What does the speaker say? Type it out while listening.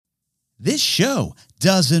This show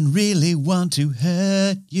doesn't really want to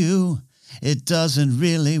hurt you. It doesn't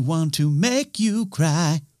really want to make you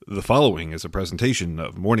cry. The following is a presentation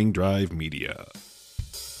of Morning Drive Media.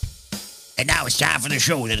 And now it's time for the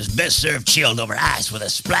show that is best served chilled over ice with a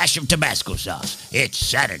splash of Tabasco sauce. It's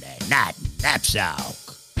Saturday Night Knapsack.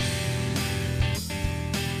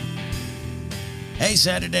 Hey,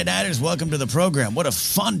 Saturday Nighters, welcome to the program. What a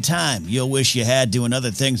fun time you'll wish you had doing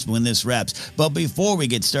other things when this wraps. But before we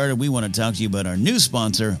get started, we want to talk to you about our new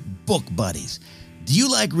sponsor, Book Buddies. Do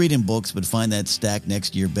you like reading books but find that stack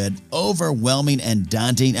next to your bed overwhelming and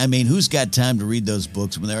daunting? I mean, who's got time to read those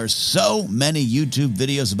books when there are so many YouTube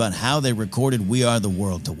videos about how they recorded We Are the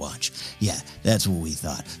World to watch? Yeah, that's what we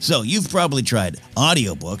thought. So you've probably tried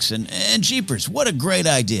audiobooks and jeepers, what a great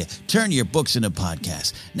idea. Turn your books into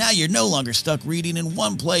podcasts. Now you're no longer stuck reading in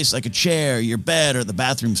one place like a chair, your bed, or the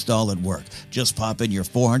bathroom stall at work. Just pop in your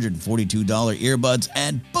 $442 earbuds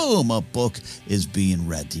and boom, a book is being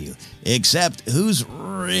read to you. Except who's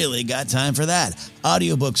really got time for that?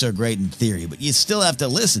 Audiobooks are great in theory, but you still have to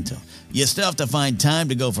listen to them. You still have to find time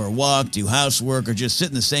to go for a walk, do housework, or just sit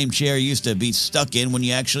in the same chair you used to be stuck in when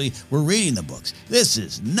you actually were reading the books. This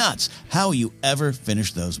is nuts. How will you ever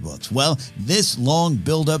finish those books? Well, this long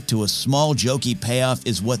build-up to a small, jokey payoff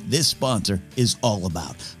is what this sponsor is all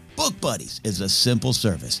about. Book Buddies is a simple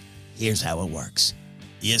service. Here's how it works.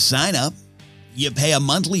 You sign up. You pay a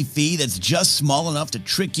monthly fee that's just small enough to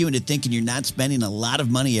trick you into thinking you're not spending a lot of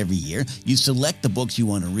money every year. You select the books you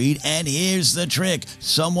want to read, and here's the trick.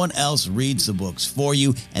 Someone else reads the books for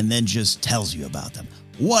you and then just tells you about them.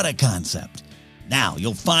 What a concept. Now,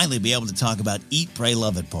 you'll finally be able to talk about Eat, Pray,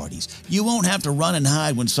 Love at parties. You won't have to run and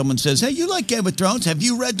hide when someone says, hey, you like Game of Thrones? Have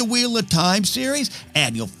you read the Wheel of Time series?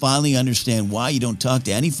 And you'll finally understand why you don't talk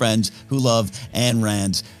to any friends who love Ayn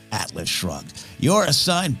Rand's Atlas Shrugged. Your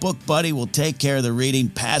assigned book buddy will take care of the reading,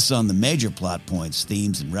 pass on the major plot points,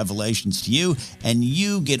 themes, and revelations to you, and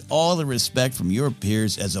you get all the respect from your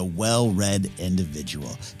peers as a well-read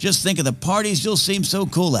individual. Just think of the parties you'll seem so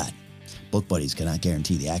cool at. Book Buddies cannot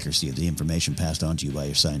guarantee the accuracy of the information passed on to you by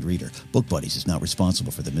your signed reader. Book Buddies is not responsible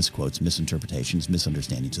for the misquotes, misinterpretations,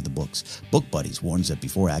 misunderstandings of the books. Book Buddies warns that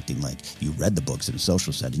before acting like you read the books in a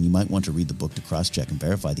social setting, you might want to read the book to cross-check and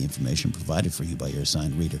verify the information provided for you by your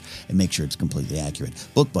assigned reader and make sure it's completely accurate.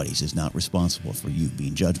 Book Buddies is not responsible for you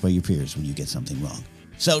being judged by your peers when you get something wrong.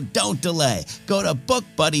 So don't delay. Go to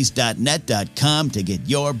bookbuddies.net.com to get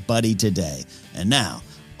your buddy today. And now,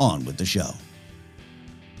 on with the show.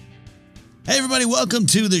 Hey, everybody, welcome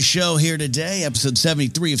to the show here today, episode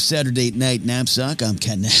 73 of Saturday Night Knapsack. I'm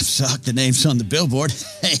Ken Knapsack. The name's on the billboard.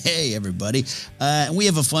 Hey, everybody. We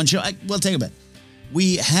have a fun show. Well, take a bet.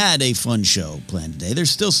 We had a fun show planned today. There's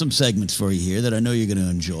still some segments for you here that I know you're going to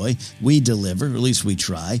enjoy. We deliver, or at least we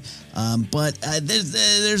try. But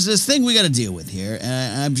there's this thing we got to deal with here.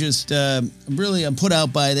 I'm just I'm put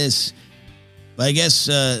out by this. But I guess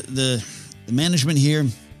the management here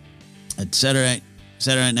at Saturday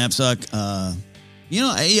Night Knapsack, I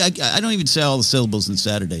don't even say all the syllables in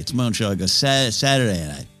Saturday. It's my own show. I go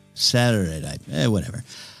Saturday night, whatever.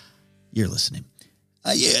 You're listening.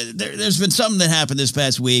 There's been something that happened this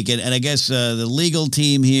past week, and I guess the legal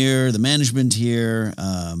team here, the management here,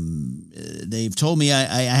 they've told me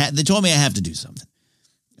they told me I have to do something.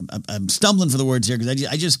 I'm stumbling for the words here because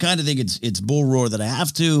I just kind of think it's bull roar that I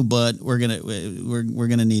have to, but we're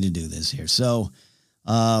gonna need to do this here. So,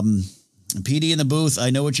 PD in the booth, I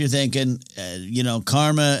know what you're thinking.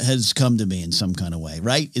 Karma has come to me in some kind of way,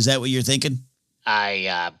 right? Is that what you're thinking?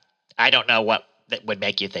 I don't know what that would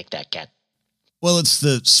make you think that, Ken. Well, it's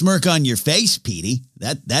the smirk on your face, PD.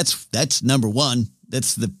 That's number one.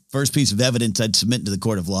 That's the first piece of evidence I'd submit to the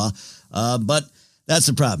court of law. But that's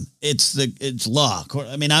the problem. It's law.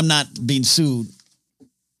 I mean, I'm not being sued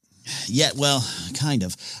yet. Well, kind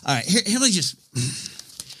of. All right, here let me just.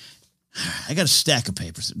 I got a stack of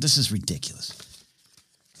papers. This is ridiculous.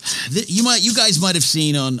 You guys might have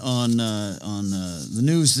seen on the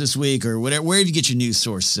news this week or whatever, wherever you get your news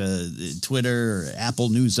source, Twitter or Apple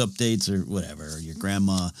News Updates or whatever, or your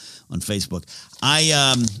grandma on Facebook. I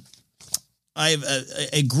have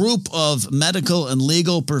a group of medical and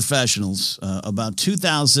legal professionals, about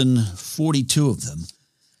 2,042 of them,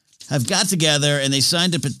 have got together and they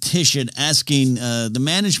signed a petition asking the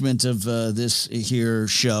management of this here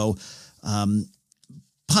show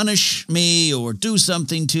punish me or do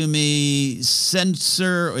something to me,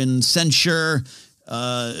 censure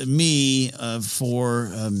me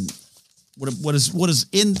for what is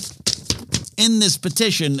in this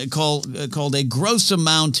petition called a gross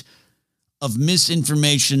amount of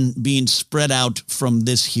misinformation being spread out from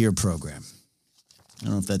this here program. I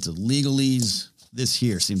don't know if that's a legalese this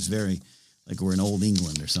here seems very like we're in old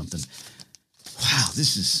England or something. Wow,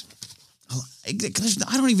 this is...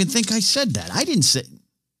 I don't even think I said that. I didn't say...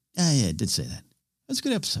 Yeah, I did say that. That's a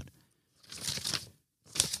good episode.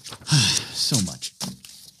 So much.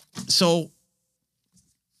 So,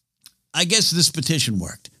 I guess this petition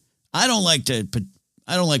worked. I don't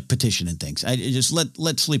like petitioning things. I just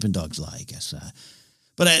let sleeping dogs lie, I guess.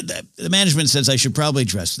 But the management says I should probably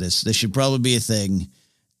address this. This should probably be a thing.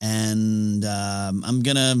 And I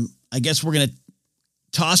guess we're going to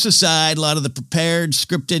toss aside a lot of the prepared,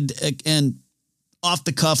 scripted, and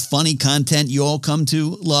off-the-cuff funny content you all come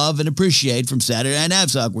to love and appreciate from Saturday Night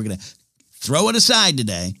Napzok. We're going to throw it aside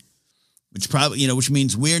today, which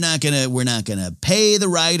means we're not gonna pay the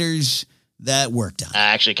writers that worked on it.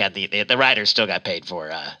 Actually, Ken, the writers still got paid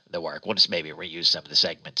for the work. We'll just maybe reuse some of the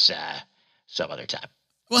segments some other time.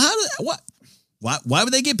 Well, why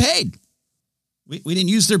would they get paid? We didn't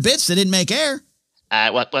use their bits. They didn't make air.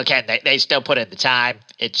 Well, Ken, they still put in the time.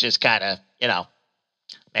 It's just kind of,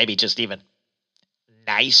 maybe just even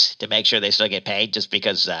nice to make sure they still get paid just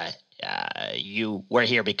because you were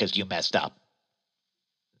here because you messed up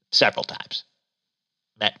several times.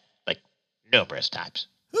 Like numerous times.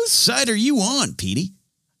 Whose side are you on, Petey?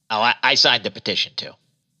 Oh, I signed the petition too.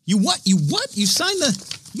 You what? You signed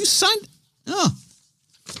oh.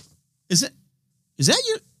 Is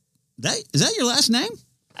that your last name?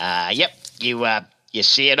 Yep. You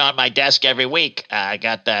see it on my desk every week. I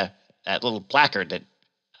got that little placard that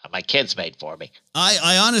my kids made for me.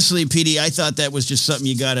 I honestly, Petey, I thought that was just something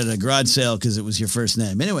you got at a garage sale because it was your first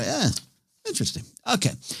name. Anyway, interesting.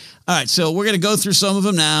 Okay. All right, so we're going to go through some of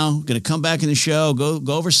them now. Going to come back in the show, go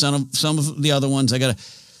over some of the other ones. I got to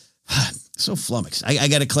so flummoxed. I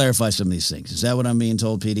got to clarify some of these things. Is that what I'm being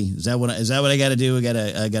told, Petey? Is that what I got to do?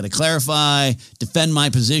 I got to clarify, defend my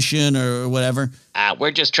position or whatever?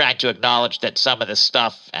 We're just trying to acknowledge that some of the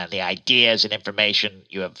stuff and the ideas and information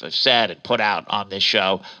you have said and put out on this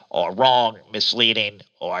show are wrong, misleading,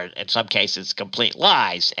 or in some cases complete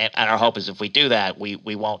lies. And our hope is if we do that,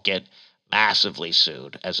 we won't get massively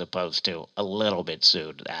sued as opposed to a little bit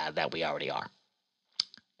sued that we already are.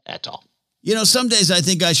 That's all. Some days I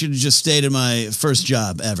think I should have just stayed in my first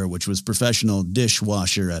job ever, which was professional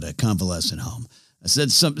dishwasher at a convalescent home. I said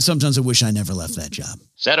sometimes I wish I never left that job.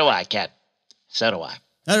 So do I, Ken. So do I.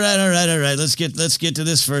 All right. Let's get to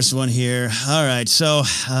this first one here. All right. So,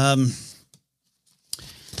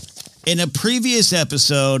 in a previous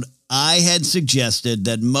episode, I had suggested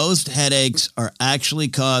that most headaches are actually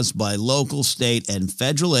caused by local, state, and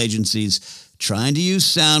federal agencies trying to use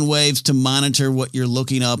sound waves to monitor what you're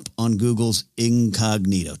looking up on Google's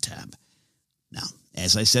incognito tab. Now,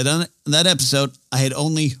 as I said on that episode, I had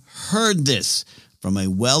only heard this from a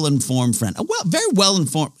well-informed friend. Very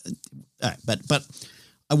well-informed. All right, but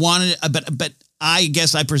I wanted, but I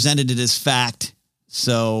guess I presented it as fact,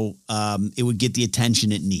 so it would get the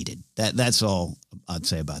attention it needed. That's all I'd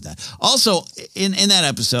say about that. Also, in that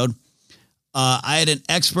episode, I had an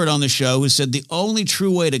expert on the show who said the only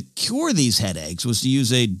true way to cure these headaches was to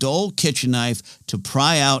use a dull kitchen knife to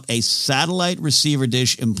pry out a satellite receiver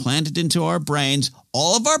dish implanted into our brains,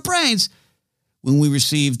 all of our brains, when we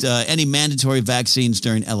received any mandatory vaccines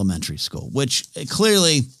during elementary school, which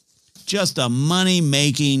clearly just a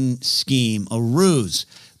money-making scheme, a ruse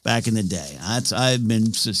back in the day. I've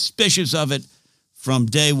been suspicious of it from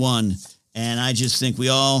day one, and I just think we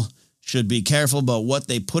all should be careful about what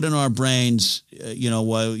they put in our brains.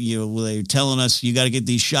 While they're telling us you got to get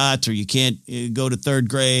these shots or you can't go to third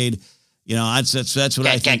grade. That's what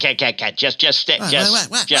I think. Just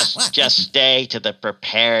stay to the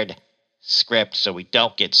prepared script so we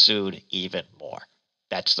don't get sued even more.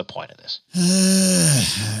 That's the point of this.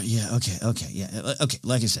 Okay.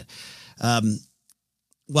 Like I said,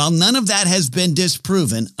 while none of that has been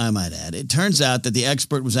disproven, I might add, it turns out that the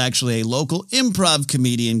expert was actually a local improv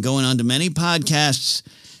comedian going on to many podcasts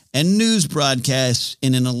and news broadcasts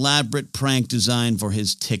in an elaborate prank designed for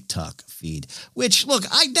his TikTok feed. Which, look,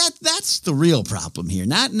 that's the real problem here.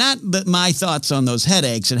 Not my thoughts on those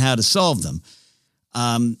headaches and how to solve them.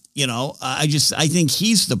 I think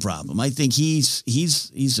he's the problem. I think he's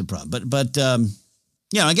the problem. But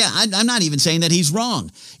again, I'm not even saying that he's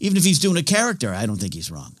wrong. Even if he's doing a character, I don't think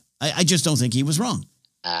he's wrong. I just don't think he was wrong.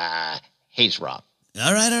 He's wrong.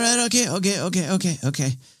 All right.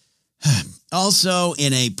 Okay. Also,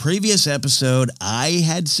 in a previous episode, I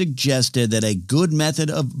had suggested that a good method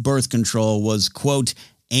of birth control was, quote,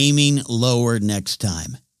 aiming lower next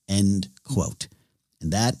time, end quote.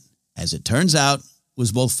 And that, as it turns out,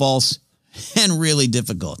 was both false and really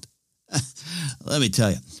difficult. Let me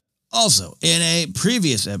tell you. Also, in a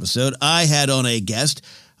previous episode, I had on a guest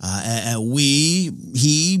We,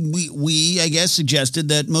 I guess, suggested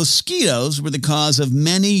that mosquitoes were the cause of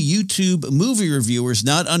many YouTube movie reviewers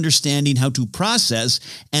not understanding how to process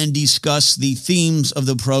and discuss the themes of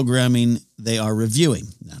the programming they are reviewing.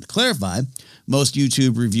 Now, to clarify, most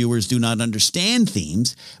YouTube reviewers do not understand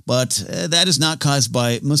themes, but that is not caused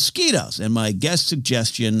by mosquitoes. And my guest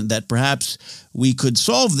suggestion that perhaps we could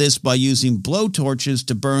solve this by using blowtorches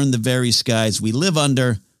to burn the very skies we live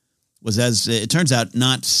under was, as it turns out,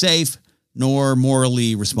 not safe nor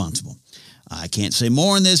morally responsible. I can't say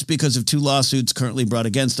more on this because of 2 lawsuits currently brought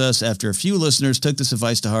against us after a few listeners took this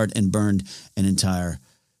advice to heart and burned an entire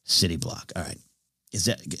city block. All right.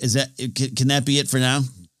 Can that be it for now?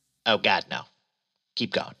 Oh, God, no.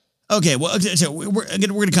 Keep going. Okay, well, so we're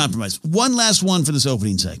going to compromise. One last one for this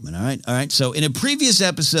opening segment, all right? So in a previous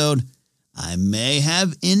episode, I may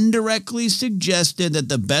have indirectly suggested that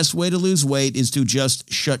the best way to lose weight is to just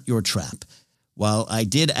shut your trap. While I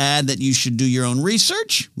did add that you should do your own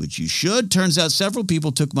research, which you should, turns out several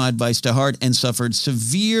people took my advice to heart and suffered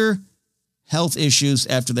severe health issues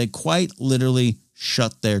after they quite literally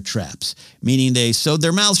shut their traps, meaning they sewed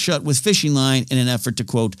their mouths shut with fishing line in an effort to,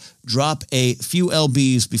 quote, drop a few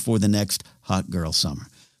lbs before the next hot girl summer.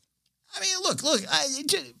 I mean, look, all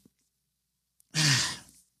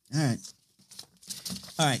right.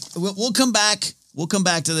 All right, we'll come back. We'll come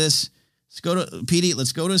back to this. Let's go to PD.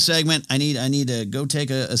 Let's go to a segment. I need to go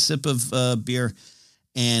take a sip of beer,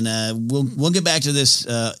 and we'll get back to this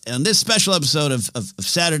on this special episode of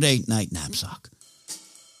Saturday Night Knapsack.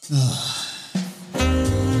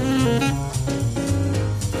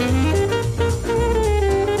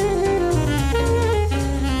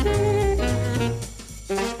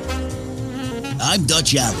 I'm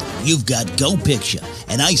Dutch Allen. You've got Go Picture,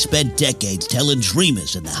 and I spent decades telling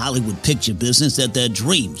dreamers in the Hollywood picture business that their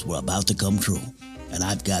dreams were about to come true. And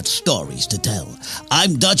I've got stories to tell.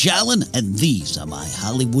 I'm Dutch Allen, and these are my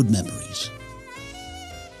Hollywood memories.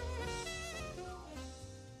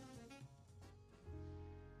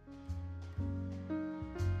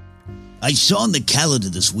 I saw on the calendar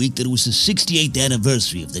this week that it was the 68th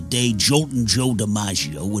anniversary of the day Joltin' Joe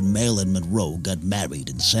DiMaggio and Marilyn Monroe got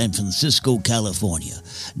married in San Francisco, California,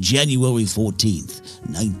 January 14th,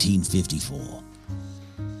 1954.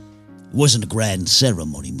 It wasn't a grand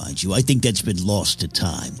ceremony, mind you. I think that's been lost to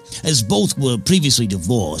time. As both were previously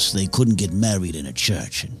divorced, they couldn't get married in a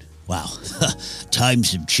church. And, wow,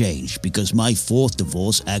 times have changed because my 4th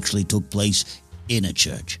divorce actually took place in a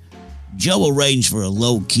church. Joe arranged for a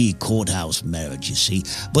low-key courthouse marriage, you see,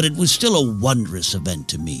 but it was still a wondrous event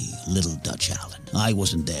to me, little Dutch Allen. I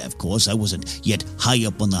wasn't there, of course. I wasn't yet high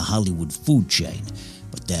up on the Hollywood food chain,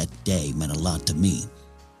 but that day meant a lot to me.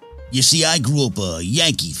 You see, I grew up a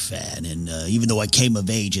Yankee fan, and even though I came of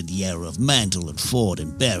age in the era of Mantle and Ford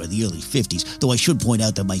and Bear in the early 50s, though I should point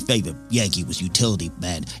out that my favorite Yankee was utility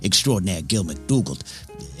man extraordinaire Gil McDougall.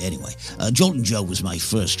 Anyway, Joltin' Joe was my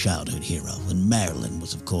first childhood hero, and Marilyn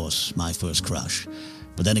was, of course, my first crush.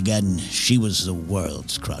 But then again, she was the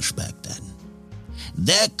world's crush back then.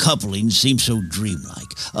 Their coupling seemed so dreamlike,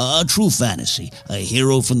 a true fantasy, a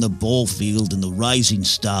hero from the ball field and the rising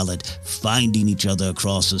starlet finding each other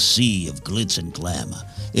across a sea of glitz and glamour.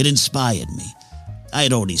 It inspired me. I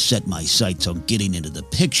had already set my sights on getting into the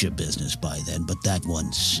picture business by then, but that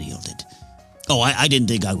one sealed it. Oh, I didn't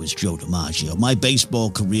think I was Joe DiMaggio. My baseball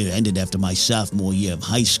career ended after my sophomore year of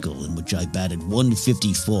high school, in which I batted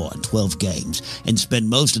 154 in 12 games and spent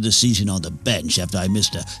most of the season on the bench after I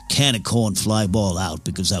missed a can of corn fly ball out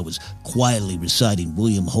because I was quietly reciting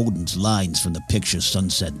William Holden's lines from the picture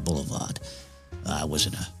Sunset Boulevard. I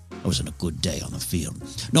wasn't a good day on the field.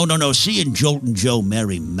 No. Seeing Joltin' Joe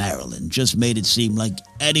marry Marilyn just made it seem like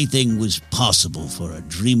anything was possible for a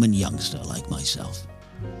dreaming youngster like myself.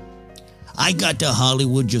 I got to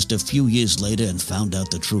Hollywood just a few years later and found out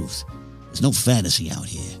the truth. There's no fantasy out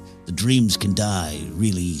here. The dreams can die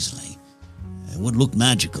really easily. What looked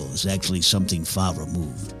magical is actually something far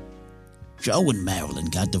removed. Joe and Marilyn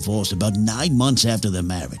got divorced about 9 months after their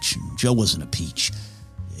marriage. Joe wasn't a peach.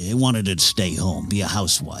 He wanted her to stay home, be a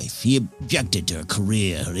housewife. He objected to her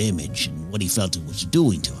career, her image, and what he felt it was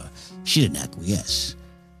doing to her. She didn't acquiesce.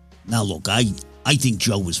 Now look, I think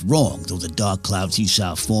Joe was wrong, though the dark clouds he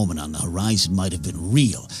saw forming on the horizon might have been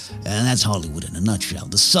real. And that's Hollywood in a nutshell.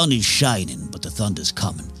 The sun is shining, but the thunder's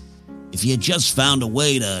coming. If he had just found a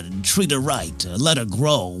way to treat her right, to let her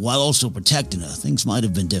grow, while also protecting her, things might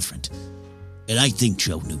have been different. And I think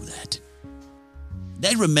Joe knew that.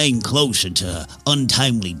 They remained close until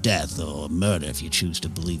untimely death or murder, if you choose to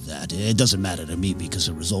believe that. It doesn't matter to me because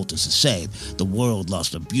the result is the same. The world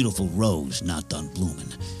lost a beautiful rose not done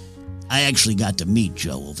blooming. I actually got to meet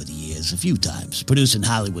Joe over the years a few times. Producing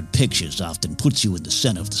Hollywood pictures often puts you in the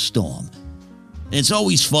center of the storm. And it's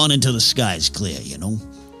always fun until the sky's clear, you know?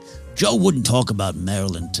 Joe wouldn't talk about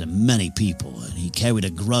Marilyn to many people, and he carried a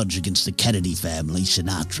grudge against the Kennedy family,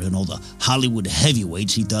 Sinatra, and all the Hollywood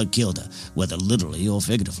heavyweights he thought killed her, whether literally or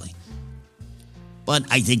figuratively. But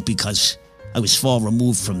I think because I was far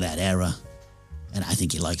removed from that era, and I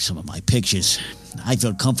think he liked some of my pictures, I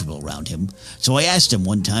felt comfortable around him. So I asked him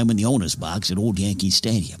one time in the owner's box at Old Yankee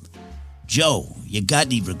Stadium, "Joe, you got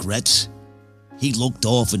any regrets?" He looked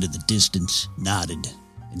off into the distance, nodded,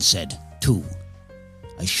 and said, "Two.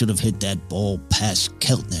 I should have hit that ball past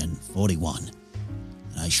Keltner in 41,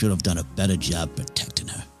 and I should have done a better job protecting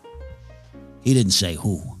her." He didn't say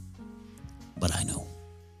who, but I know.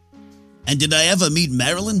 And did I ever meet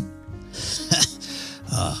Marilyn?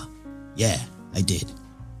 Yeah, I did.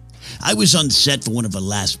 I was on set for one of her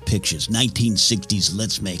last pictures, 1960's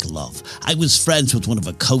Let's Make Love. I was friends with one of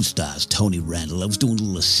her co-stars, Tony Randall. I was doing a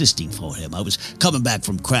little assisting for him. I was coming back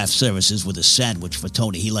from craft services with a sandwich for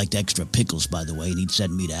Tony. He liked extra pickles, by the way, and he'd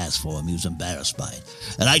send me to ask for him. He was embarrassed by it.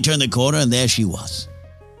 And I turned the corner, and there she was.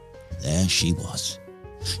 There she was.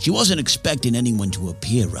 She wasn't expecting anyone to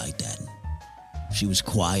appear right then. She was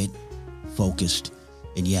quiet, focused,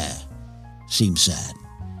 and seemed sad.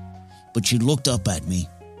 But she looked up at me,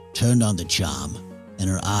 turned on the charm, and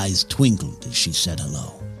her eyes twinkled as she said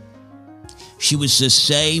hello. She was the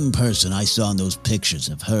same person I saw in those pictures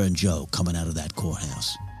of her and Joe coming out of that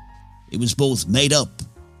courthouse. It was both made up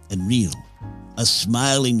and real, a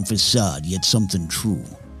smiling facade, yet something true.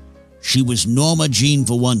 She was Norma Jean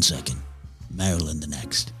for one second, Marilyn the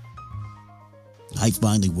next. I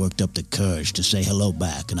finally worked up the courage to say hello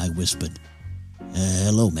back, and I whispered,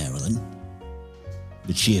 "Hello, Marilyn."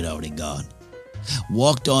 But she had already gone.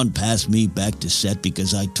 Walked on past me back to set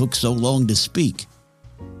because I took so long to speak.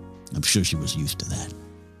 I'm sure she was used to that.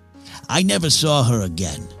 I never saw her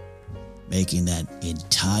again, making that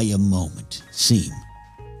entire moment seem,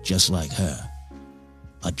 just like her,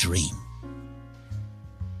 a dream.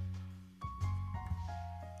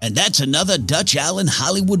 And that's another Dutch Allen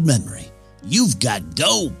Hollywood memory. You've got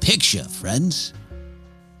Go Picture, friends.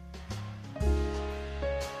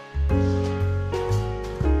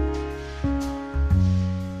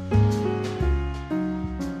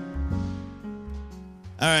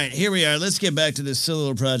 All right, here we are. Let's get back to this silly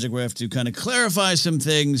little project where we have to kind of clarify some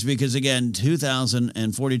things because, again,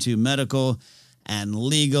 2042 medical and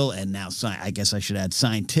legal, and now I guess I should add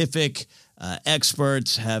scientific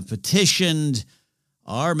experts have petitioned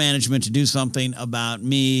our management to do something about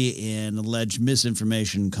me and alleged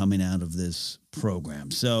misinformation coming out of this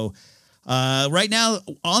program. So right now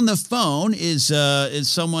on the phone is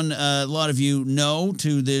someone a lot of you know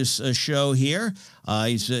to this show here.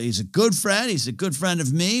 He's a good friend. He's a good friend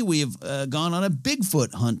of me. We have gone on a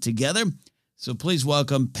Bigfoot hunt together. So please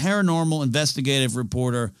welcome paranormal investigative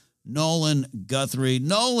reporter Nolan Guthrie.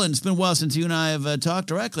 Nolan, it's been a while since you and I have talked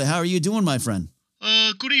directly. How are you doing, my friend?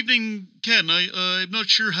 Good evening, Ken. I'm not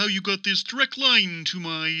sure how you got this direct line to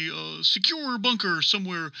my secure bunker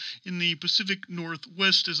somewhere in the Pacific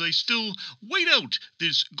Northwest as I still wait out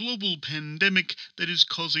this global pandemic that is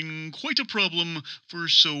causing quite a problem for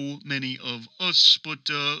so many of us. But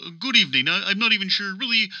good evening. I'm not even sure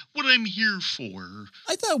really what I'm here for.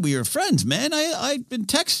 I thought we were friends, man. I've been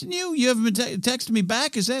texting you. You haven't been texting me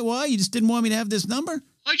back. Is that why? You just didn't want me to have this number?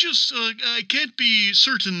 I can't be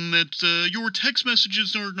certain that your text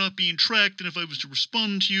messages are not being tracked, and if I was to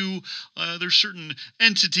respond to you, there's certain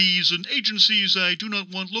entities and agencies I do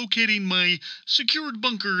not want locating my secured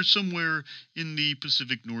bunker somewhere in the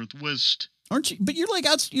Pacific Northwest. Aren't you? But you're like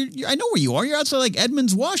out. I know where you are. You're outside like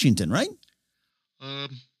Edmonds, Washington, right?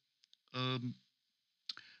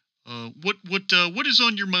 What is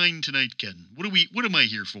on your mind tonight, Ken? What am I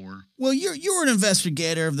here for? Well, you're an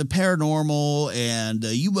investigator of the paranormal and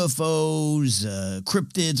UFOs,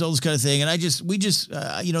 cryptids, all this kind of thing. And we just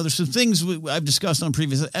there's some things I've discussed on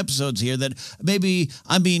previous episodes here that maybe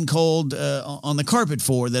I'm being called on the carpet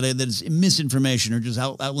for that is misinformation or just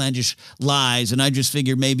outlandish lies. And I just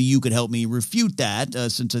figured maybe you could help me refute that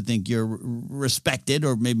since I think you're respected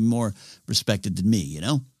or maybe more respected than me, you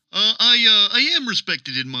know? I am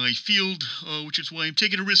respected in my field, which is why I'm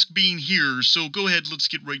taking a risk being here. So go ahead, let's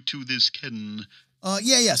get right to this, Ken.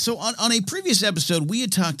 Yeah. So on a previous episode, we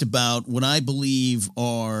had talked about what I believe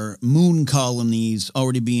are moon colonies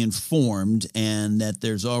already being formed and that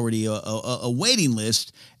there's already a waiting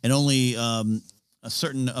list and only a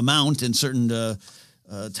certain amount and certain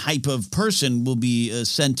type of person will be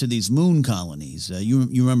sent to these moon colonies. You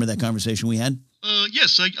remember that conversation we had?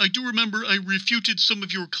 Yes, I do remember I refuted some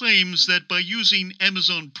of your claims that by using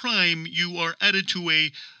Amazon Prime, you are added to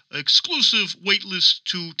a exclusive waitlist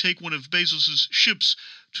to take one of Bezos's ships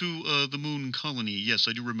to the moon colony. Yes,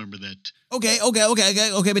 I do remember that. Okay.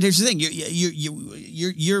 But here's the thing: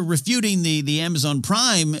 you're refuting the Amazon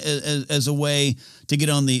Prime as a way to get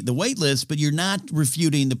on the wait list, but you're not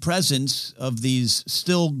refuting the presence of these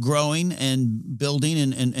still growing and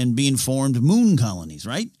building and being formed moon colonies,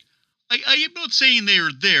 right? I am not saying they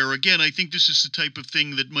are there. Again, I think this is the type of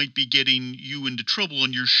thing that might be getting you into trouble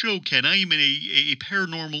on your show, Ken. I am a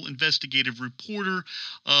paranormal investigative reporter.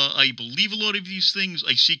 I believe a lot of these things.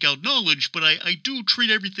 I seek out knowledge, but I do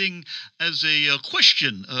treat everything as a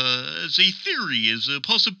question, as a theory, as a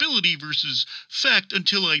possibility versus fact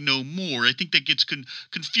until I know more. I think that gets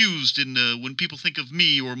confused in when people think of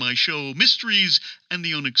me or my show, Mysteries and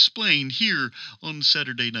the Unexplained, here on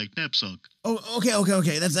Saturday Night Knapsack. Oh,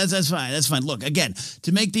 okay. That's fine. That's fine. Look, again,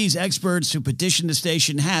 to make these experts who petition the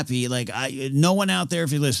station happy, no one out there,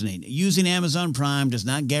 if you're listening, using Amazon Prime does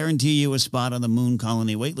not guarantee you a spot on the moon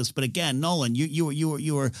colony waitlist. But again, Nolan,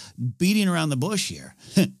 you were beating around the bush here.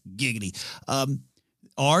 Giggity.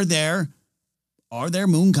 Are there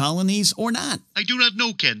moon colonies or not? I do not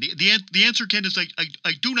know, Ken. The answer, Ken, is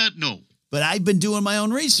I do not know. But I've been doing my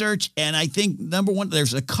own research, and I think, number one,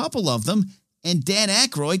 there's a couple of them. And Dan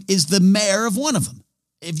Aykroyd is the mayor of one of them.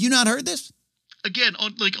 Have you not heard this? Again,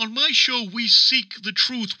 on my show, we seek the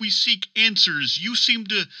truth. We seek answers. You seem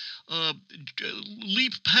to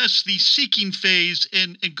leap past the seeking phase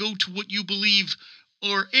and go to what you believe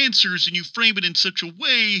are answers, and you frame it in such a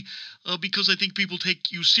way because I think people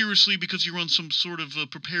take you seriously because you're on some sort of a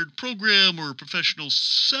prepared program or a professional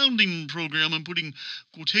sounding program. I'm putting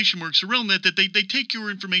quotation marks around that they take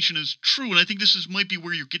your information as true, and I think might be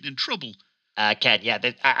where you're getting in trouble. Ken, yeah,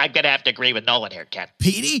 I'm going to have to agree with Nolan here, Ken.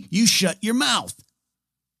 Petey, you shut your mouth.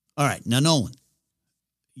 All right, now, Nolan,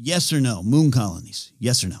 yes or no, moon colonies,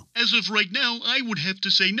 yes or no? As of right now, I would have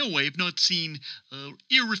to say no. I have not seen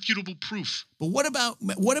irrefutable proof. But what about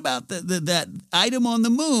that item on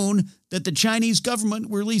the moon that the Chinese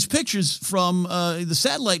government released pictures from the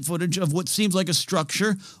satellite footage of what seems like a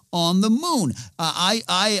structure on the moon?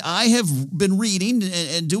 I have been reading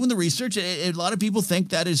and doing the research. A lot of people think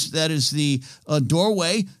that is the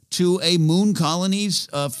doorway to a moon colonies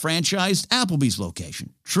franchised Applebee's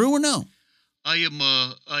location. True or no? I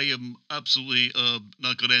am absolutely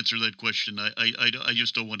not going to answer that question. I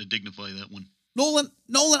just don't want to dignify that one. Nolan,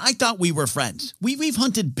 I thought we were friends. We've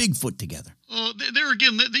hunted Bigfoot together. There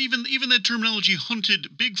again, even that terminology, hunted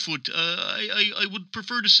Bigfoot. I would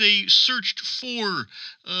prefer to say searched for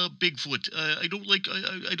Bigfoot. I don't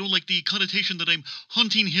like the connotation that I'm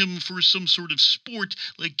hunting him for some sort of sport,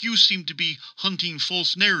 like you seem to be hunting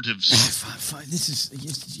false narratives. Fine.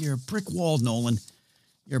 You're a brick wall, Nolan.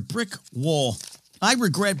 You're a brick wall. I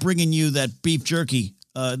regret bringing you that beef jerky.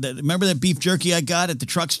 Remember that beef jerky I got at the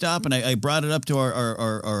truck stop, and I brought it up to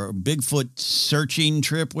our Bigfoot searching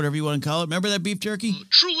trip, whatever you want to call it. Remember that beef jerky?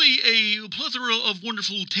 Truly a plethora of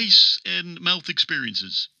wonderful tastes and mouth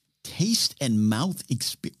experiences. Taste and mouth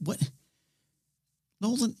experience? What?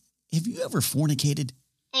 Nolan, have you ever fornicated?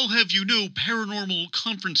 I'll have you know, paranormal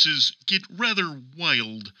conferences get rather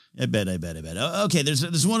wild. I bet. Okay,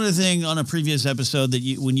 there's one other thing on a previous episode that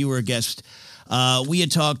when you were a guest, we had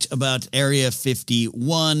talked about Area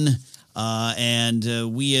 51,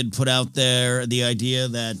 and we had put out there the idea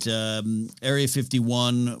that Area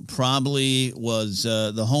 51 probably was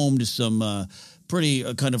the home to some pretty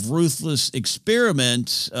kind of ruthless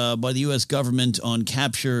experiment by the U.S. government on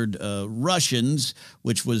captured Russians,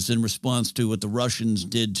 which was in response to what the Russians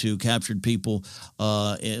did to captured people,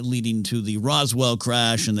 leading to the Roswell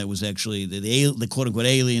crash. And that was actually the quote-unquote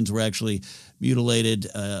aliens were actually mutilated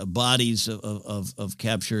bodies of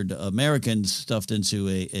captured Americans stuffed into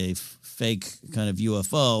a fake kind of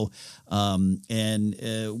UFO. And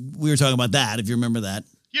we were talking about that, if you remember that.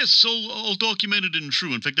 Yes, all documented and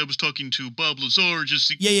true. In fact, I was talking to Bob Lazar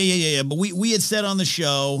just... Yeah. But we had said on the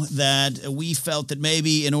show that we felt that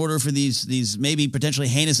maybe in order for these maybe potentially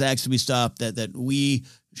heinous acts to be stopped, that we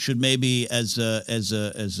should maybe as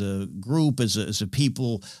a group, as a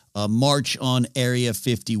people, march on Area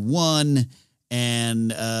 51.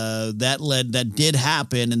 And that did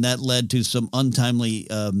happen, and that led to some untimely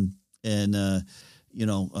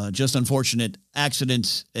just unfortunate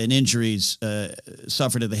accidents and injuries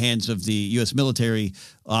suffered at the hands of the U.S. military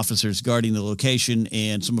officers guarding the location,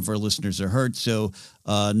 and some of our listeners are hurt. So,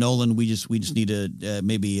 Nolan, we just need to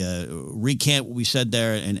maybe recant what we said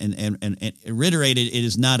there and reiterate it. It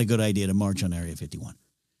is not a good idea to march on Area 51.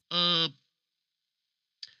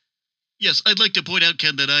 Yes, I'd like to point out,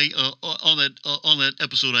 Ken, that on that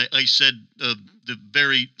episode, I said the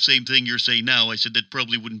very same thing you're saying now. I said that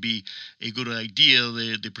probably wouldn't be a good idea.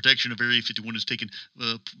 The protection of Area 51 is taken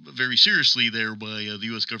very seriously there by the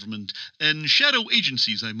U.S. government and shadow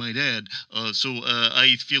agencies, I might add. So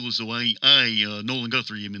I feel as though I Nolan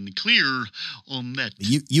Guthrie, am in the clear on that.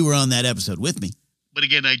 You were on that episode with me. But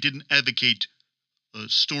again, I didn't advocate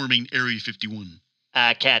storming Area 51.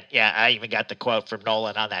 Ken, yeah, I even got the quote from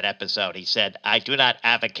Nolan on that episode. He said, "I do not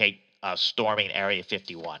advocate storming Area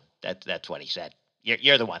 51." That's what he said.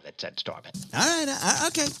 You're the one that said storm it. All right.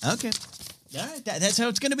 Okay. All right. That's how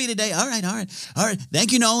it's going to be today. All right.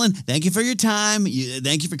 Thank you, Nolan. Thank you for your time.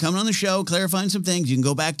 Thank you for coming on the show, clarifying some things. You can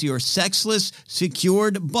go back to your sexless,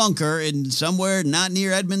 secured bunker in somewhere not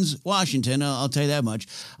near Edmonds, Washington. I'll tell you that much.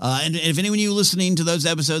 And if anyone of you listening to those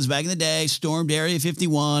episodes back in the day stormed Area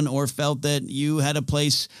 51 or felt that you had a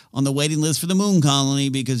place on the waiting list for the moon colony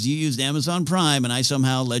because you used Amazon Prime and I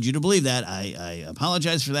somehow led you to believe that, I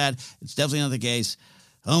apologize for that. It's definitely not the case.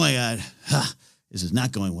 Oh, my God. This is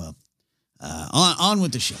not going well. On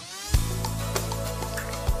with the show.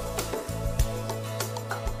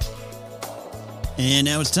 And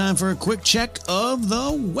now it's time for a quick check of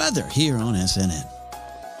the weather here on SNN.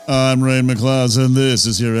 I'm Ray McCloud, and this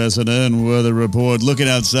is your SNN Weather Report. Looking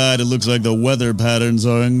outside, it looks like the weather patterns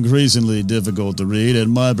are increasingly difficult to read,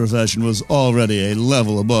 and my profession was already a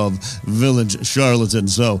level above village charlatan,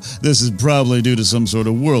 so this is probably due to some sort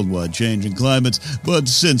of worldwide change in climates, but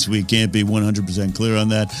since we can't be 100% clear on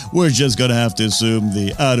that, we're just going to have to assume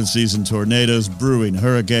the out-of-season tornadoes, brewing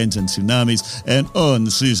hurricanes and tsunamis, and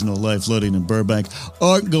unseasonal life flooding in Burbank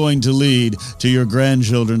aren't going to lead to your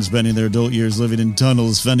grandchildren spending their adult years living in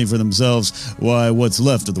tunnels, fending for themselves, while what's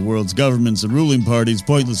left of the world's governments and ruling parties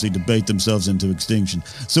pointlessly debate themselves into extinction.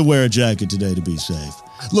 So wear a jacket today to be safe.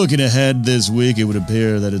 Looking ahead this week, it would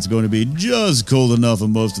appear that it's going to be just cold enough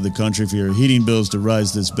in most of the country for your heating bills to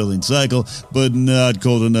rise this billing cycle, but not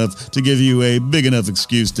cold enough to give you a big enough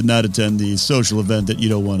excuse to not attend the social event that you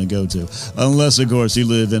don't want to go to. Unless, of course, you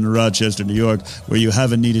live in Rochester, New York, where you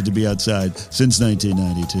haven't needed to be outside since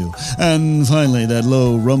 1992. And finally, that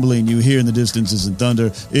low rumbling you hear in the distance isn't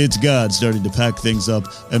thunder. It's God starting to pack things up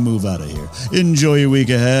and move out of here. Enjoy your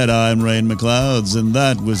week ahead. I'm Rain McClouds, and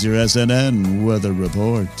that was your SNN Weather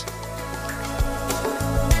Report. And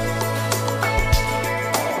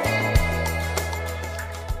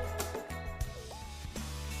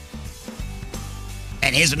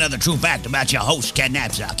here's another true fact about your host, Ken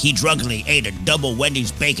Napzok. He drunkenly ate a double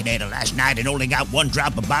Wendy's Baconator last night and only got 1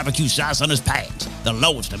 drop of barbecue sauce on his pants. The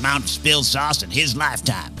lowest amount of spilled sauce in his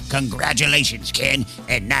lifetime. Congratulations, Ken.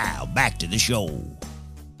 And now, back to the show.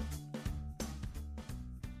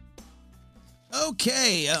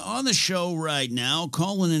 Okay, on the show right now,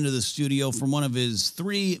 calling into the studio from one of his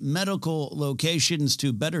 3 medical locations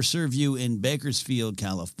to better serve you in Bakersfield,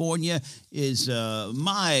 California, is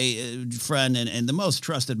my friend and the most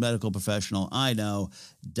trusted medical professional I know,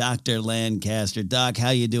 Dr. Lancaster. Doc,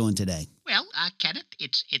 how you doing today? Well, Kenneth,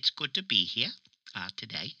 it's good to be here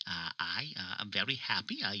today. I am very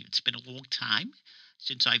happy. It's been a long time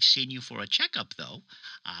since I've seen you for a checkup, though.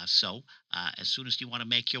 So as soon as you want to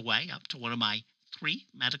make your way up to one of my 3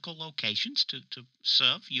 medical locations to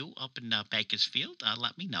serve you up in Bakersfield,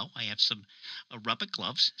 let me know. I have some rubber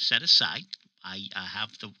gloves set aside. I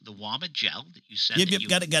have the warmer gel that you said. Yep,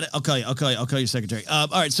 got it. I'll call you secretary. All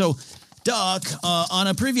right, so Doc, on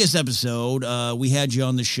a previous episode, we had you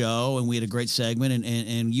on the show, and we had a great segment,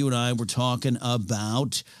 and you and I were talking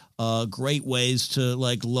about great ways to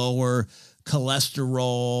lower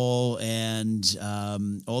cholesterol and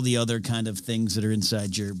all the other kind of things that are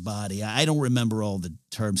inside your body. I don't remember all the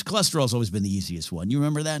terms. Cholesterol's always been the easiest one. You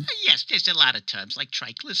remember that? Yes, there's a lot of terms like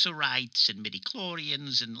triglycerides and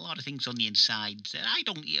midichlorians and a lot of things on the inside that I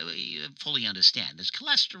don't fully understand. There's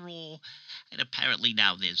cholesterol, and apparently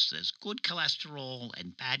now there's good cholesterol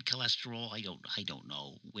and bad cholesterol. I don't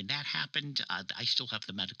know when that happened. I still have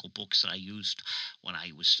the medical books that I used when I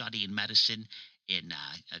was studying medicine in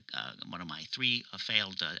one of my 3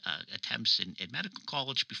 failed attempts in medical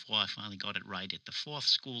college before I finally got it right at the 4th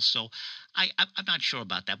school. So I'm not sure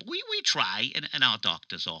about that. But we try in our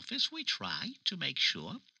doctor's office, we try to make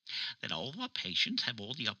sure that all of our patients have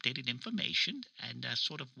all the updated information and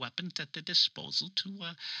sort of weapons at their disposal to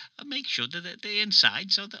make sure that the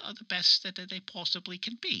insides are the best that they possibly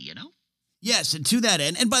can be, you know? Yes, and to that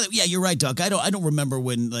end, and by the way, yeah, you're right, Doc. I don't remember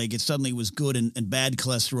when it suddenly was good and bad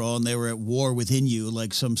cholesterol, and they were at war within you,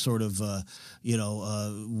 like some sort of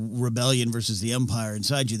rebellion versus the empire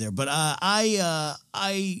inside you there. But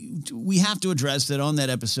we have to address that on that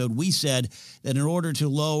episode. We said that in order to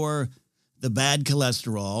lower the bad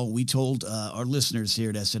cholesterol, we told our listeners here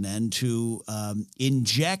at SNN to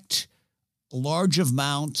inject large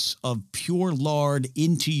amounts of pure lard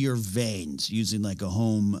into your veins using like a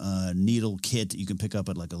home needle kit you can pick up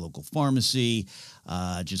at like a local pharmacy.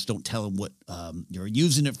 Just don't tell them what you're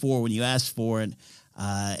using it for when you ask for it.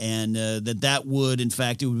 And that would, in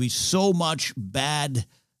fact, it would be so much bad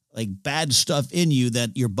stuff in you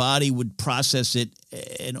that your body would process it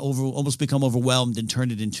and almost become overwhelmed and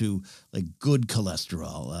turn it into like good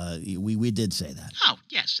cholesterol. We did say that. Oh,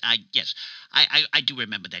 yes. I do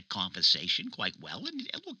remember that conversation quite well. And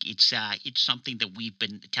look, it's something that we've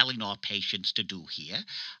been telling our patients to do here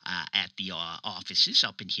at the offices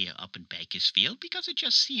up in Bakersfield, because it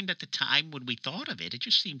just seemed at the time when we thought of it, it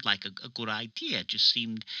just seemed like a good idea. It just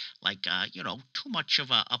seemed like, too much of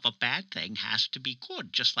a bad thing has to be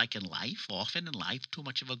good. Just like in life, often in life, too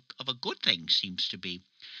much of a good thing seems to be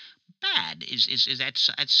bad. Is that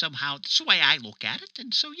somehow that's the way I look at it?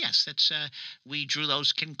 And so yes, that's we drew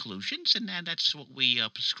those conclusions, and that's what we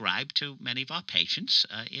prescribe to many of our patients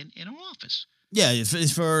in our office. Yeah,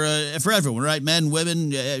 it's for everyone, right? Men,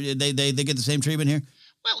 women, they get the same treatment here.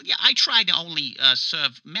 Well, yeah, I try to only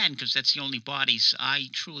serve men because that's the only bodies I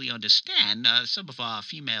truly understand. Some of our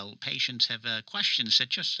female patients have questions that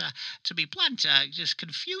just, to be blunt, just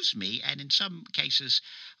confuse me, and in some cases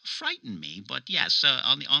frighten me. But yes,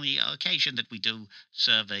 on the occasion that we do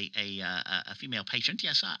serve a female patient,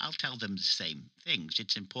 yes, I'll tell them the same things.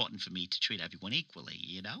 It's important for me to treat everyone equally,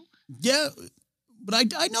 you know? Yeah.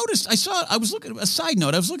 But I noticed, I was looking, a side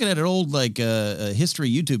note, I was looking at an old,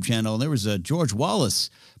 history YouTube channel, and there was a George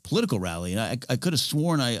Wallace political rally, and I could have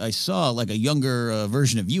sworn I saw, like, a younger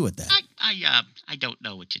version of you at that. I don't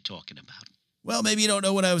know what you're talking about. Well, maybe you don't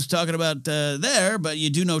know what I was talking about there, but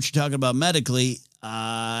you do know what you're talking about medically,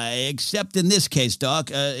 except in this case,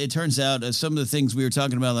 Doc. It turns out some of the things we were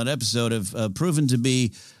talking about in that episode have proven to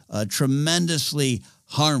be tremendously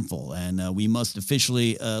harmful, and we must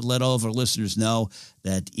officially let all of our listeners know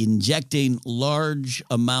that injecting large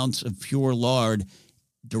amounts of pure lard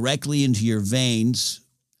directly into your veins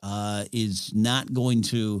is not going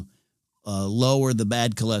to lower the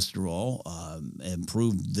bad cholesterol,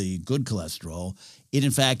 improve the good cholesterol. It,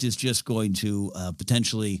 in fact, is just going to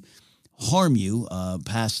potentially harm you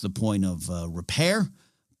past the point of repair,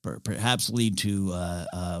 perhaps lead to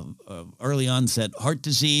early onset heart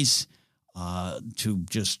disease, to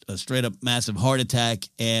just a straight up massive heart attack,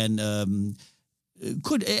 and it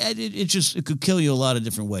could kill you a lot of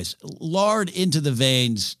different ways. Lard into the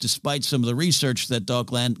veins, despite some of the research that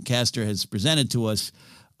Doc Lancaster has presented to us,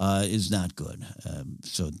 is not good.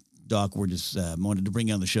 So, Doc, we're just wanted to bring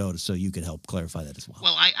you on the show so you could help clarify that as well.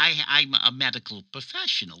 Well, I'm a medical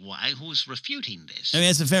professional. Who's refuting this? I mean,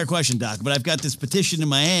 it's a fair question, Doc, but I've got this petition in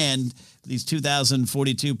my hand, these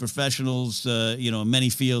 2,042 professionals, in many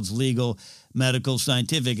fields, legal, medical,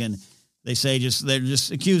 scientific, and they say they're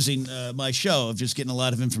just accusing my show of just getting a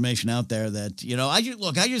lot of information out there that, I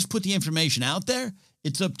just put the information out there.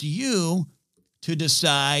 It's up to you to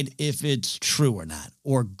decide if it's true or not,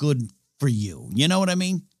 or good for you. You know what I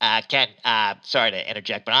mean? Ken, sorry to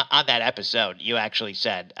interject, but on that episode, you actually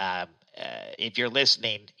said, if you're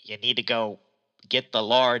listening, you need to go get the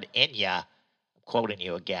lard in you. I'm quoting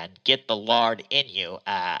you again. Get the lard in you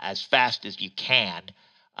as fast as you can,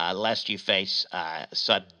 lest you face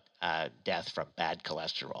sudden death from bad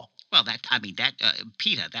cholesterol. Well,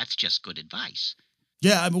 Peter, that's just good advice.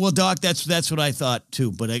 Yeah, well, Doc, that's what I thought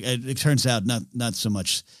too, but it turns out not so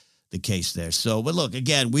much the case there. So, but look,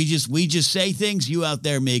 again, we just say things. You out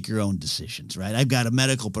there make your own decisions, right? I've got a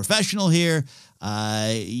medical professional here.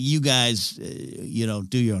 You guys,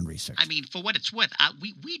 do your own research. I mean, for what it's worth,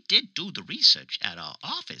 we did do the research at our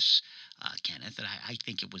office, Kenneth, and I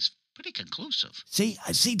think it was pretty conclusive. See,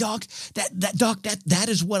 Doc, that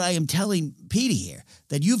is what I am telling Petey here,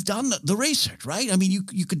 that you've done the research, right? I mean,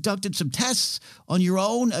 you conducted some tests on your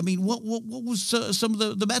own. I mean, what was some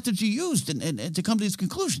of the methods you used and to come to these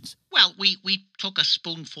conclusions? Well, we took a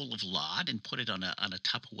spoonful of lard and put it on a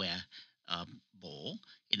Tupperware bowl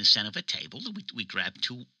in the center of a table. We grabbed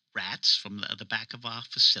 2 rats from the back of our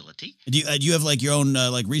facility. Do you have like your own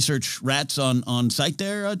research rats on site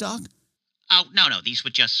there, Doc? Oh, no. These were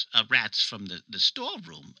just rats from the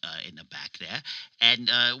storeroom in the back there. And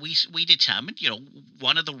we determined,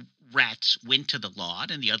 one of the rats went to the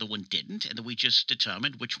lard and the other one didn't. And then we just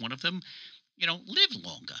determined which one of them, lived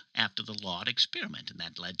longer after the lard experiment. And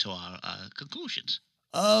that led to our conclusions.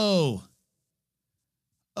 Oh,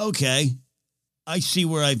 okay. I see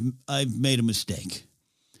where I've made a mistake.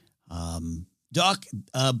 Doc,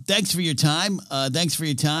 thanks for your time.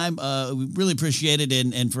 We really appreciate it.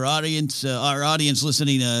 And for our audience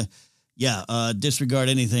listening, Yeah, disregard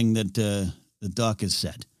anything that the doc has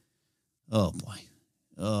said. Oh, boy.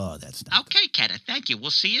 Oh, that's not Okay, Kenneth. Thank you.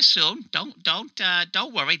 We'll see you soon. Don't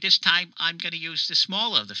worry. This time I'm going to use the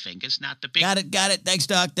smaller of the fingers, not the big. Got it. Thanks,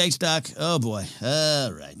 Doc. Oh, boy.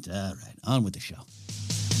 All right. On with the show.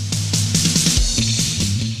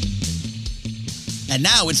 And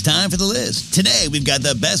now it's time for the list. Today, we've got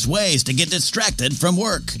the best ways to get distracted from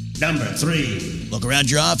work. Number 3. Look around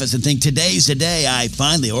your office and think, today's the day I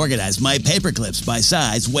finally organized my paper clips by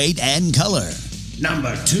size, weight, and color.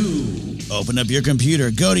 Number 2. Open up your computer,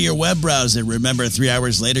 go to your web browser. Remember, 3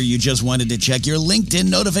 hours later, you just wanted to check your LinkedIn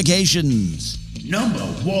notifications. Number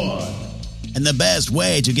 1. And the best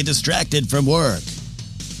way to get distracted from work.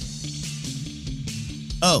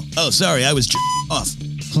 Oh, sorry, I was off.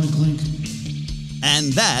 Clink, clink.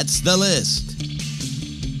 And that's the list.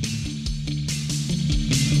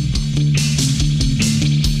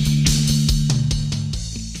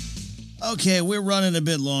 Okay, we're running a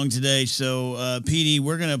bit long today, so PD,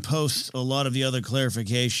 we're going to post a lot of the other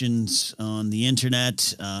clarifications on the internet,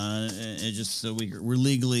 just so we're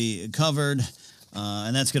legally covered,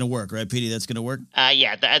 and that's going to work, right, PD? That's going to work?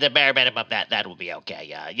 Yeah, the bare minimum, that will be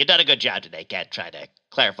okay. You've done a good job today, Ken, trying to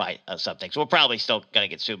clarify some things. We're probably still going to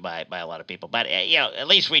get sued by a lot of people, but, at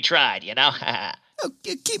least we tried, Oh,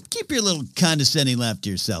 keep your little condescending laugh to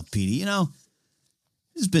yourself, PD.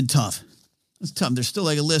 This has been tough. It's tough. There's still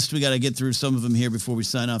like a list. We got to get through some of them here before we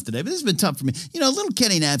sign off today. But this has been tough for me. Little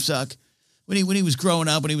Kenny Knapsack, when he was growing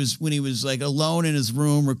up, when he was like alone in his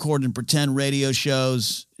room recording pretend radio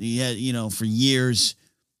shows, he had, for years,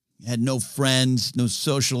 he had no friends, no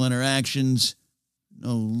social interactions,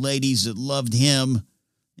 no ladies that loved him.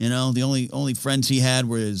 The only friends he had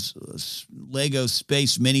were his Lego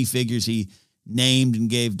space minifigures he named and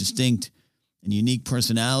gave distinct and unique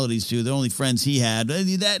personalities to. The only friends he had.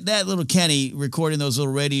 That little Kenny recording those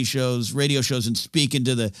little radio shows and speaking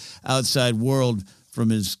to the outside world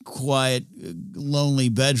from his quiet, lonely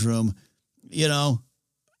bedroom,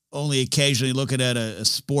 only occasionally looking at a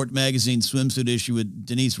sport magazine swimsuit issue with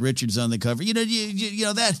Denise Richards on the cover.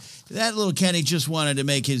 That little Kenny just wanted to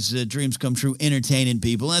make his dreams come true, entertaining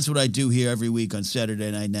people. That's what I do here every week on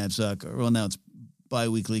Saturday Night Knapsack. Well, now it's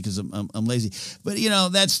bi-weekly because I'm lazy. But,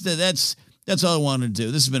 that's all I wanted to do.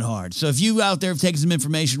 This has been hard. So if you out there have taken some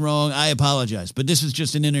information wrong, I apologize. But this is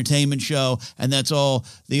just an entertainment show, and that's all.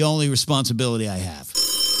 The only responsibility I have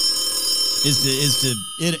is to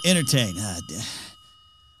entertain. I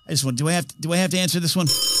just want. Do I have to answer this one?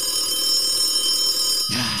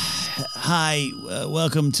 Hi,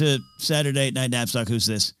 welcome to Saturday Night Knapsack. Who's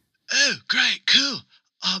this? Oh, great, cool.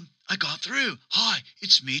 I got through. Hi,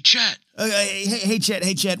 it's me, Chet. Hey,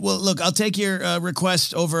 Chet. Well, look, I'll take your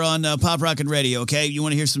request over on Pop Rockin' Radio, okay? You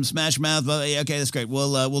want to hear some Smash Mouth? Okay, that's great.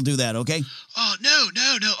 We'll do that, okay? Oh, no.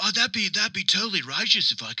 That'd be totally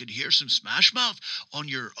righteous if I could hear some Smash Mouth on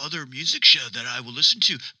your other music show that I will listen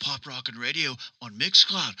to, Pop Rockin' Radio on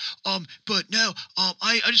Mixcloud. But no,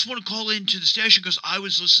 I just want to call into the station because I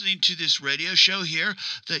was listening to this radio show here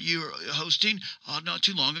that you're hosting not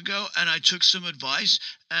too long ago, and I took some advice,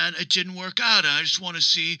 and it didn't work out. I just want to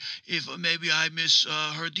see if maybe I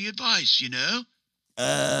misheard the advice,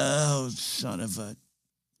 Oh, son of a...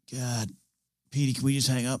 God. Petey, can we just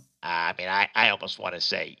hang up? I almost want to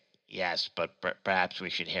say yes, but perhaps we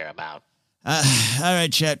should hear him out. All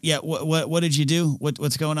right, Chet. Yeah, what did you do?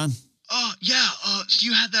 What's going on? So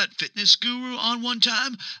you had that fitness guru on one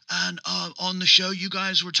time, and on the show you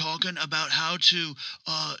guys were talking about how to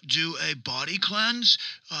do a body cleanse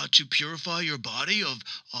to purify your body of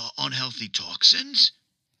unhealthy toxins.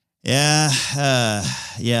 Yeah,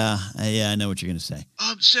 I know what you're going to say.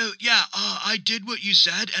 I did what you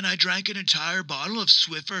said, and I drank an entire bottle of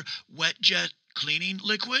Swiffer Wet Jet cleaning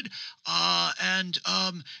liquid, I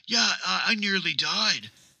nearly died.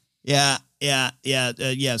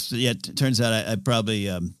 Turns out I probably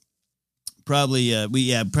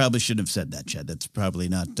shouldn't have said that, Chad. That's probably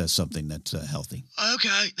not something that's healthy.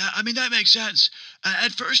 Okay, that makes sense.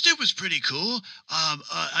 At first, it was pretty cool.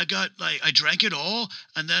 I drank it all,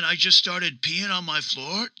 and then I just started peeing on my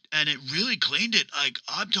floor, and it really cleaned it.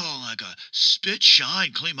 I'm talking like a spit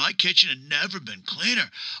shine clean. My kitchen had never been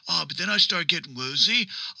cleaner. But then I started getting woozy.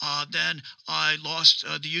 Then I lost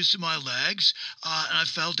the use of my legs, and I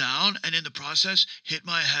fell down, and in the process, hit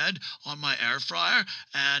my head on my air fryer.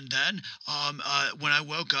 And then when I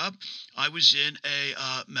woke up, I was in a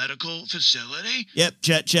medical facility. Yep,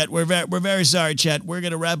 Chet, we're very sorry, Chet. We're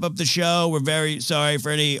going to wrap up the show. We're very sorry for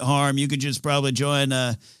any harm. You could just probably join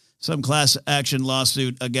some class action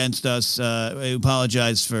lawsuit against us. I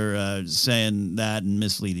apologize for saying that and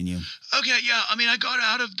misleading you. Okay, yeah. I mean, I got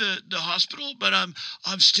out of the hospital, but I'm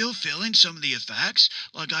still feeling some of the effects.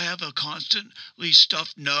 Like I have a constantly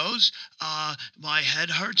stuffed nose. My head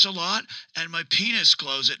hurts a lot, and my penis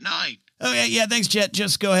glows at night. Okay, yeah, thanks, Jet.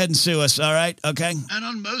 Just go ahead and sue us, all right? Okay? And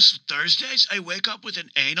on most Thursdays, I wake up with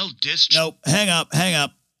an anal discharge. Nope, hang up.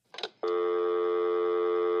 Let's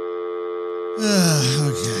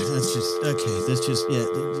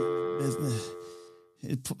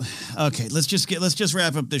just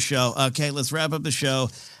wrap up the show. Okay, let's wrap up the show.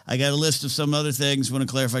 I got a list of some other things. I want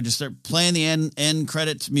to clarify. Just start playing the end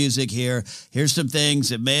credits music here. Here's some things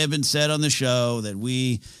that may have been said on the show that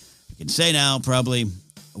we can say now probably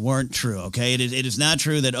weren't true. Okay, it is not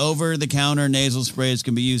true that over-the-counter nasal sprays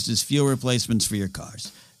can be used as fuel replacements for your cars.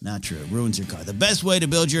 Not true. It ruins your car. The best way to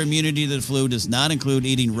build your immunity to the flu does not include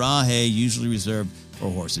eating raw hay, usually reserved for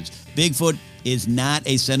horses. Bigfoot is not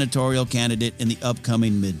a senatorial candidate in the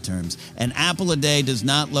upcoming midterms. An apple a day does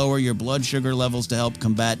not lower your blood sugar levels to help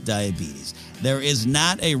combat diabetes. There is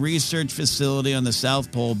not a research facility on the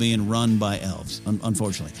South Pole being run by elves,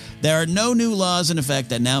 unfortunately. There are no new laws in effect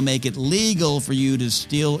that now make it legal for you to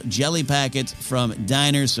steal jelly packets from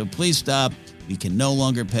diners, so please stop. You can no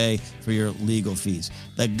longer pay for your legal fees.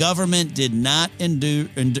 The government did not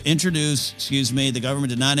introduce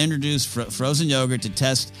frozen yogurt to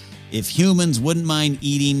test if humans wouldn't mind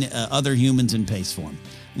eating other humans in paste form.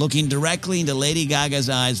 Looking directly into Lady Gaga's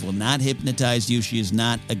eyes will not hypnotize you. She is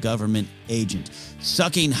not a government agent.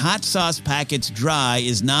 Sucking hot sauce packets dry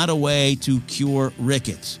is not a way to cure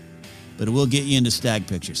rickets, but it will get you into stag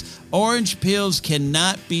pictures. Orange peels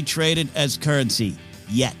cannot be traded as currency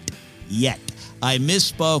yet. I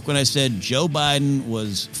misspoke when I said Joe Biden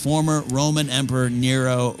was former Roman Emperor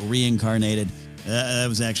Nero reincarnated. That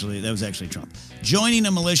was actually Trump. Joining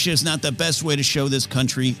a militia is not the best way to show this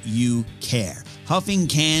country you care. Huffing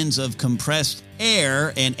cans of compressed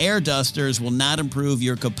air and air dusters will not improve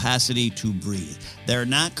your capacity to breathe. There are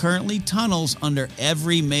not currently tunnels under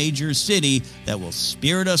every major city that will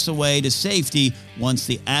spirit us away to safety once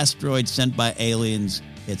the asteroid sent by aliens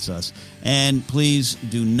hits us. And please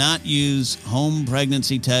do not use home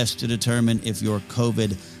pregnancy tests to determine if you're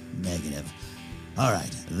COVID negative. All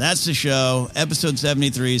right, that's the show, episode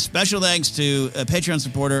 73. Special thanks to Patreon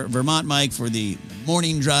supporter Vermont Mike for the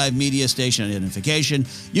Morning Drive media station identification.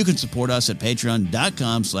 You can support us at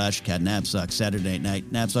patreon.com/catnapsuck. Saturday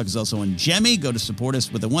Night Napsuck is also on Jemmy. Go to support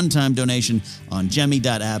us with a one-time donation on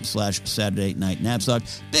jemmy.app/Saturday Night Napsuck.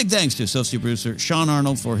 Big thanks to associate producer Sean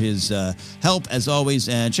Arnold for his help, as always.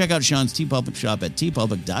 And check out Sean's TeePublic shop at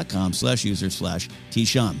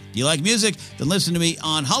tpublic.com/user/tshawn. Do you like music? Then listen to me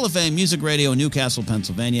on Hall of Fame Music Radio in Newcastle,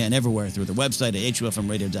 Pennsylvania, and everywhere through the website at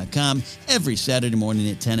hufmradio.com every Saturday morning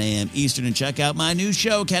at 10 a.m. Eastern. And check out my new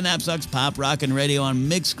show, Cat Napsuck's Pop Rockin' Radio on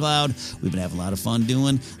Mixcloud. We've been having a lot of fun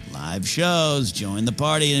doing live shows. Join the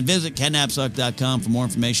party and visit catnapsuck.com for more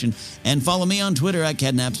information. And follow me on Twitter at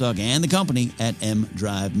catnapsuck and the company at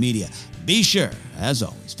mdrive media. Be sure, as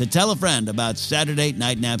always, to tell a friend about Saturday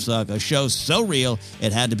Night Napsuck, a show so real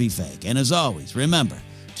it had to be fake. And as always, remember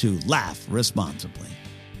to laugh responsibly.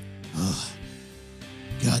 Oh,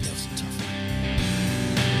 God, that